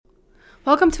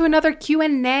Welcome to another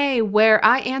Q&A where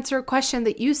I answer a question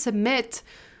that you submit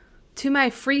to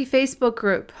my free Facebook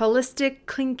group, Holistic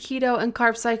Clean Keto and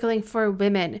Carb Cycling for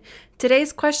Women.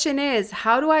 Today's question is,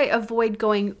 how do I avoid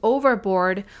going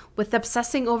overboard with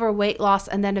obsessing over weight loss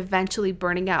and then eventually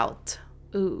burning out?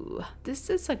 Ooh, this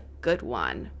is a good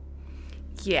one.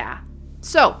 Yeah.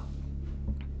 So,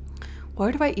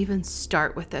 where do I even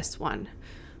start with this one?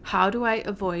 How do I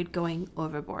avoid going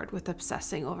overboard with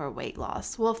obsessing over weight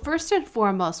loss? Well, first and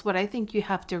foremost, what I think you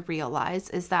have to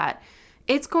realize is that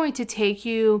it's going to take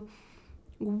you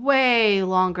way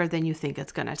longer than you think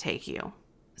it's going to take you.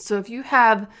 So if you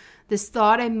have this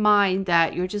thought in mind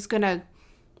that you're just going to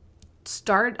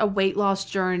start a weight loss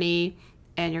journey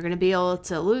and you're going to be able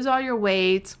to lose all your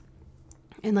weight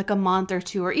in like a month or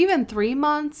two or even 3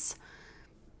 months,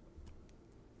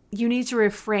 you need to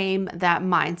reframe that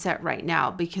mindset right now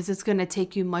because it's going to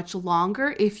take you much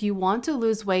longer if you want to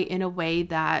lose weight in a way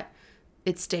that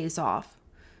it stays off.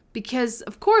 Because,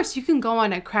 of course, you can go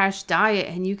on a crash diet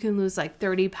and you can lose like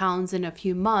 30 pounds in a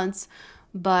few months,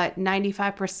 but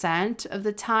 95% of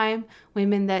the time,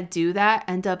 women that do that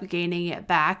end up gaining it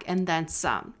back and then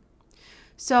some.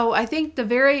 So I think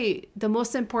the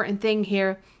most important thing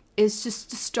here is just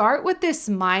to start with this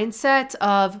mindset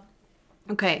of,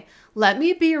 okay, let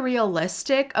me be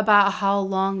realistic about how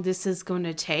long this is going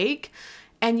to take.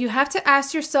 And you have to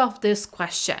ask yourself this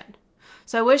question.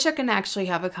 So I wish I can actually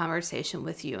have a conversation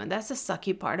with you. And that's the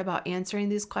sucky part about answering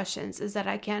these questions is that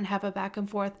I can't have a back and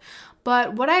forth.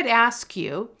 But what I'd ask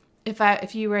you,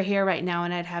 if you were here right now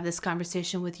and I'd have this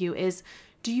conversation with you is,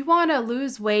 do you want to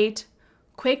lose weight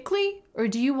quickly or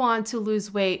do you want to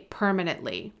lose weight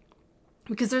permanently?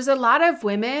 Because there's a lot of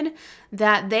women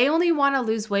that they only want to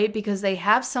lose weight because they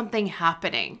have something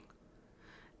happening.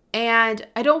 And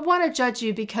I don't want to judge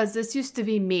you because this used to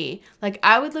be me. Like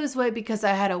I would lose weight because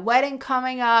I had a wedding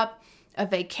coming up, a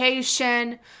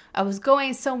vacation, I was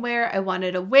going somewhere, I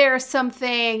wanted to wear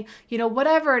something,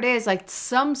 whatever it is, like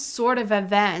some sort of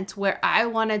event where I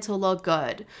wanted to look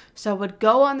good. So I would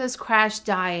go on this crash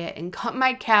diet and cut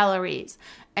my calories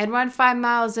and run 5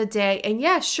 miles a day. And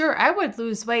yeah, sure, I would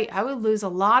lose weight. I would lose a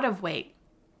lot of weight.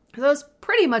 I was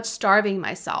pretty much starving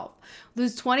myself,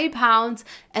 lose 20 pounds.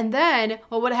 And then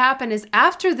what would happen is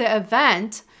after the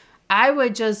event, I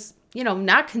would just,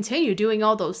 not continue doing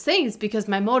all those things because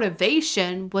my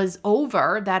motivation was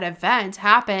over. That event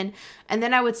happened. And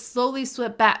then I would slowly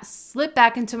slip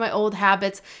back into my old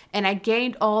habits and I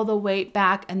gained all the weight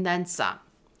back and then some.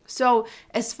 So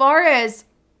as far as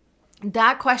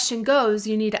that question goes,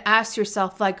 you need to ask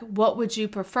yourself, what would you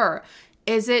prefer?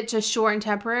 Is it just short and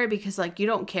temporary because you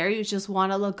don't care, you just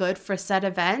want to look good for a set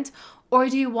event? Or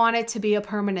do you want it to be a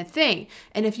permanent thing?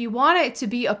 And if you want it to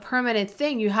be a permanent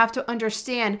thing, you have to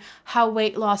understand how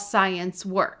weight loss science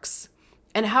works.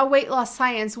 And how weight loss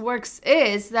science works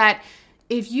is that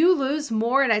if you lose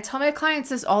more, and I tell my clients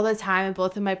this all the time in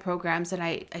both of my programs, and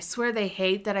I swear they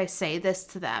hate that I say this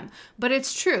to them, but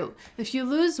it's true. If you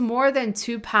lose more than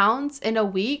 2 pounds in a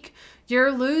week,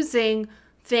 you're losing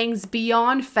things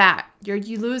beyond fat. You're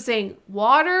losing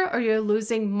water or you're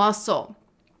losing muscle.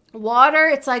 Water,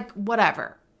 it's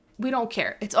whatever. We don't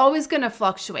care. It's always going to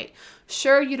fluctuate.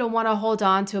 Sure, you don't want to hold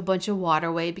on to a bunch of water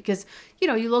weight because,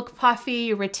 you look puffy,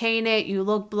 you retain it, you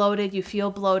look bloated, you feel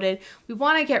bloated. We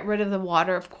want to get rid of the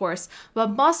water, of course. But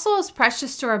muscle is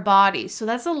precious to our body. So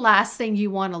that's the last thing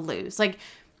you want to lose.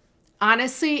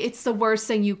 Honestly, it's the worst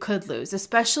thing you could lose,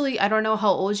 especially, I don't know how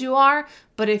old you are,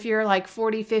 but if you're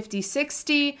 40, 50,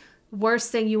 60,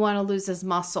 worst thing you want to lose is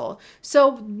muscle.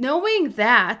 So knowing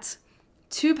that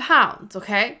 2 pounds,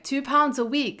 okay, 2 pounds a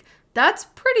week, that's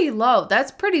pretty low.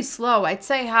 That's pretty slow. I'd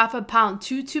say half a pound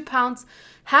to 2 pounds,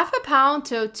 half a pound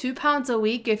to 2 pounds a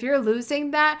week. If you're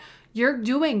losing that, you're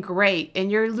doing great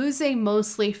and you're losing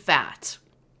mostly fat.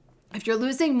 If you're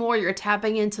losing more, you're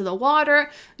tapping into the water,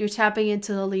 you're tapping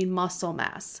into the lean muscle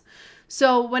mass.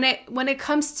 So when it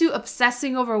comes to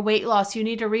obsessing over weight loss, you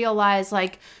need to realize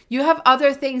you have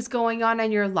other things going on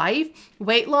in your life.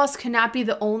 Weight loss cannot be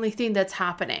the only thing that's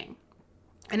happening.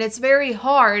 And it's very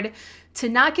hard to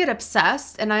not get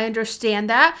obsessed, and I understand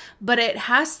that, but it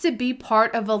has to be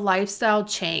part of a lifestyle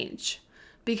change.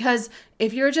 Because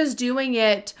if you're just doing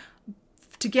it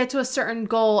to get to a certain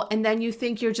goal and then you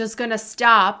think you're just going to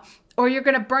stop, or you're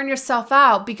going to burn yourself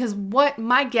out, because what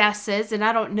my guess is, and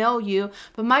I don't know you,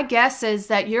 but my guess is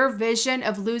that your vision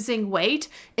of losing weight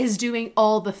is doing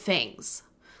all the things.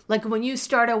 When you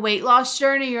start a weight loss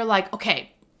journey, you're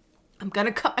okay, I'm going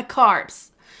to cut my carbs.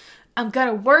 I'm going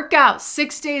to work out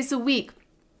 6 days a week.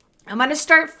 I'm going to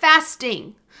start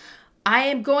fasting. I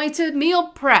am going to meal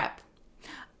prep.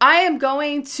 I am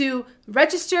going to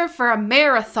register for a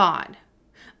marathon.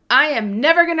 I am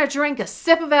never going to drink a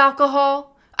sip of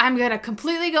alcohol. I'm going to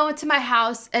completely go into my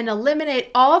house and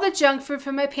eliminate all the junk food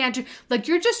from my pantry. Like,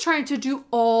 you're just trying to do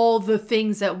all the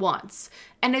things at once.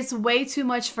 And it's way too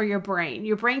much for your brain.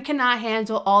 Your brain cannot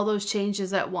handle all those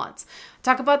changes at once. I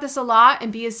talk about this a lot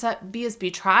in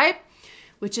BSB Tribe,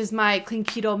 which is my Clean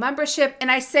Keto membership. And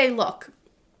I say, look,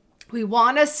 we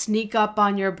want to sneak up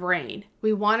on your brain.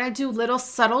 We want to do little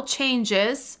subtle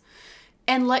changes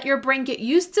and let your brain get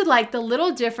used to like the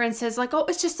little differences, like, oh,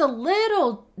 it's just a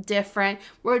little different.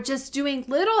 We're just doing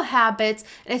little habits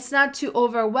and it's not too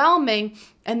overwhelming.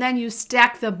 And then you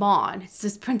stack them on. It's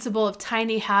this principle of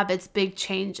tiny habits, big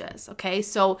changes. Okay.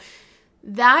 So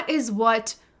that is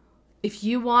what, if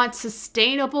you want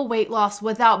sustainable weight loss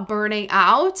without burning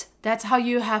out, that's how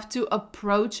you have to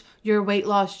approach your weight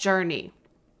loss journey.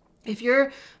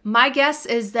 My guess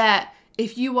is that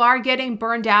if you are getting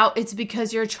burned out, it's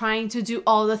because you're trying to do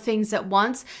all the things at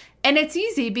once. And it's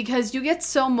easy because you get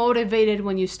so motivated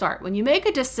when you start. When you make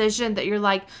a decision that you're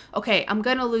like, okay, I'm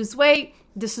going to lose weight.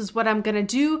 This is what I'm going to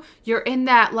do. You're in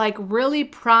that like really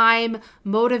prime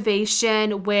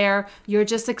motivation where you're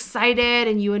just excited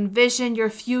and you envision your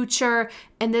future.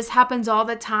 And this happens all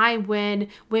the time when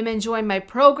women join my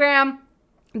program.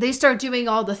 They start doing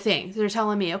all the things. They're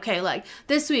telling me, okay, like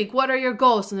this week, what are your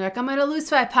goals? And they're like, I'm going to lose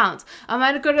 5 pounds. I'm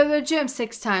going to go to the gym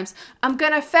 6 times. I'm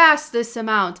going to fast this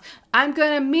amount. I'm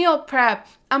going to meal prep.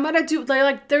 I'm going to do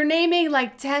like they're naming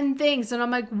like 10 things. And I'm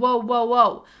like,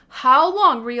 whoa. How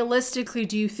long realistically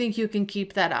do you think you can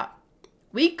keep that up?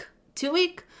 Week? 2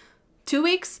 week? 2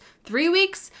 weeks? 3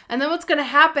 weeks? And then what's going to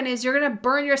happen is you're going to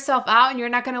burn yourself out and you're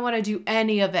not going to want to do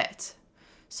any of it.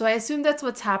 So I assume that's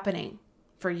what's happening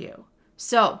for you.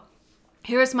 So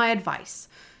here's my advice.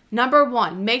 Number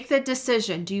 1, make the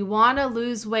decision. Do you want to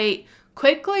lose weight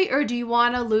quickly or do you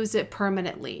want to lose it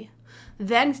permanently?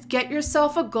 Then get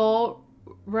yourself a goal,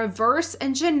 reverse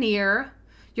engineer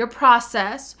your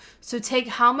process. So take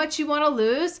how much you want to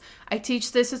lose. I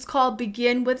teach this. It's called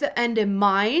begin with the end in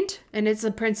mind. And it's a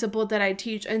principle that I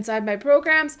teach inside my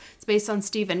programs. It's based on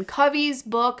Stephen Covey's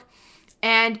book.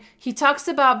 And he talks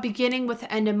about beginning with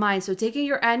the end in mind. So taking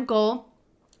your end goal,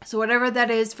 so whatever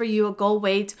that is for you, a goal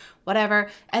weight,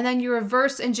 whatever, and then you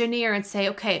reverse engineer and say,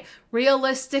 okay,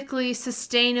 realistically,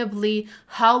 sustainably,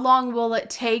 how long will it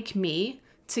take me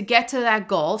to get to that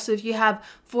goal? So if you have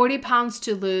 40 pounds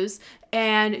to lose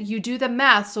and you do the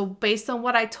math, so based on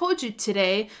what I told you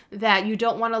today, that you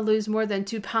don't want to lose more than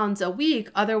 2 pounds a week,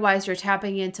 otherwise you're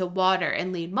tapping into water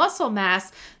and lean muscle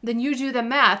mass, then you do the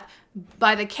math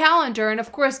by the calendar. And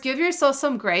of course, give yourself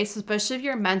some grace, especially if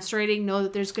you're menstruating. Know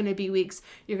that there's going to be weeks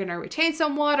you're going to retain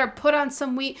some water, put on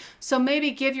some weight. So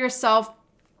maybe give yourself,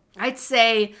 I'd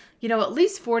say, at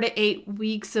least 4 to 8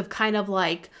 weeks of kind of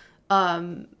like,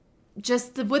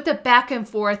 with the back and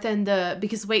forth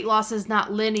because weight loss is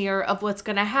not linear of what's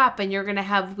going to happen. You're going to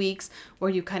have weeks where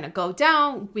you kind of go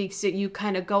down, weeks that you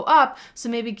kind of go up. So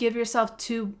maybe give yourself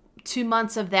 2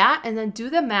 months of that and then do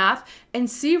the math and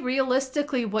see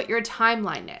realistically what your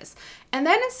timeline is. And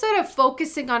then instead of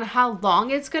focusing on how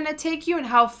long it's going to take you and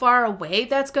how far away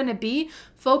that's going to be,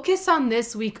 focus on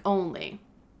this week only.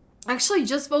 Actually,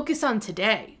 just focus on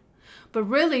today, but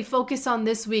really focus on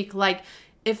this week. Like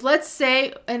if let's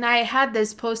say, and I had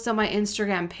this post on my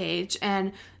Instagram page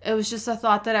and it was just a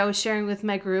thought that I was sharing with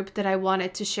my group that I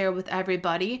wanted to share with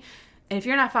everybody. And if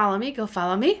you're not following me, go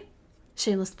follow me.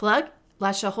 Shameless plug.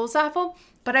 Lasha Holzapfel.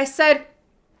 But I said,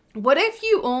 what if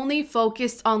you only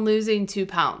focused on losing 2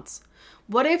 pounds?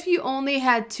 What if you only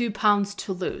had 2 pounds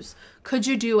to lose? Could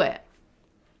you do it?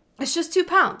 It's just 2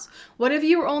 pounds. What if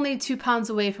you were only 2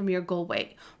 pounds away from your goal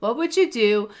weight? What would you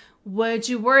do? Would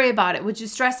you worry about it? Would you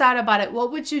stress out about it?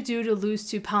 What would you do to lose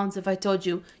 2 pounds if I told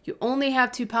you you only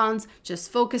have 2 pounds?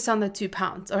 Just focus on the 2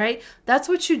 pounds, all right? That's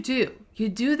what you do. You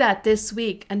do that this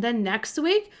week. And then next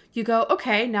week, you go,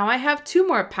 okay, now I have 2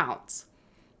 more pounds.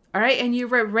 All right, and you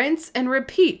rinse and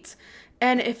repeat.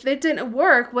 And if it didn't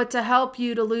work, what to help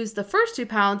you to lose the first 2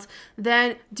 pounds,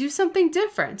 then do something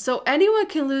different. So anyone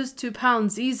can lose 2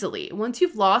 pounds easily. Once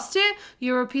you've lost it,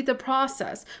 you repeat the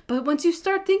process. But once you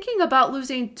start thinking about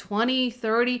losing 20,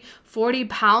 30, 40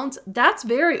 pounds, that's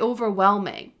very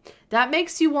overwhelming. That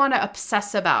makes you want to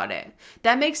obsess about it.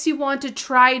 That makes you want to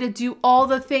try to do all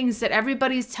the things that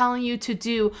everybody's telling you to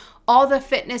do, all the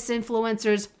fitness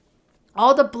influencers,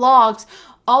 all the blogs,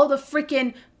 all the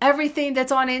freaking everything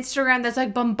that's on Instagram that's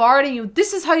like bombarding you.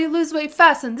 This is how you lose weight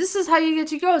fast, and this is how you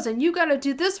get your goals, and you got to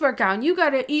do this workout, and you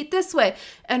got to eat this way,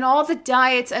 and all the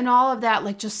diets and all of that.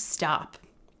 Like, just stop.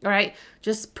 All right?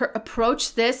 Just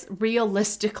approach this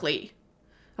realistically.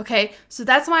 Okay? So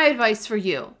that's my advice for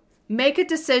you. Make a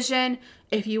decision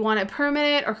if you want it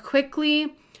permanent or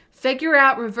quickly. Figure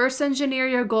out, reverse engineer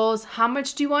your goals. How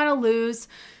much do you want to lose?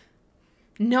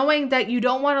 Knowing that you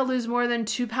don't want to lose more than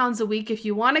 2 pounds a week if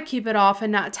you want to keep it off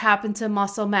and not tap into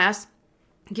muscle mass.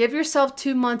 Give yourself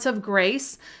 2 months of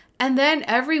grace. And then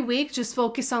every week, just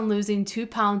focus on losing 2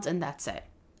 pounds and that's it.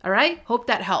 All right? Hope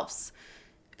that helps.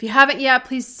 If you haven't yet,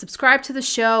 please subscribe to the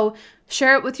show,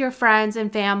 share it with your friends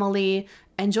and family,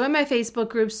 and join my Facebook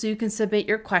group so you can submit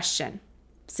your question.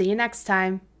 See you next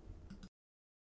time.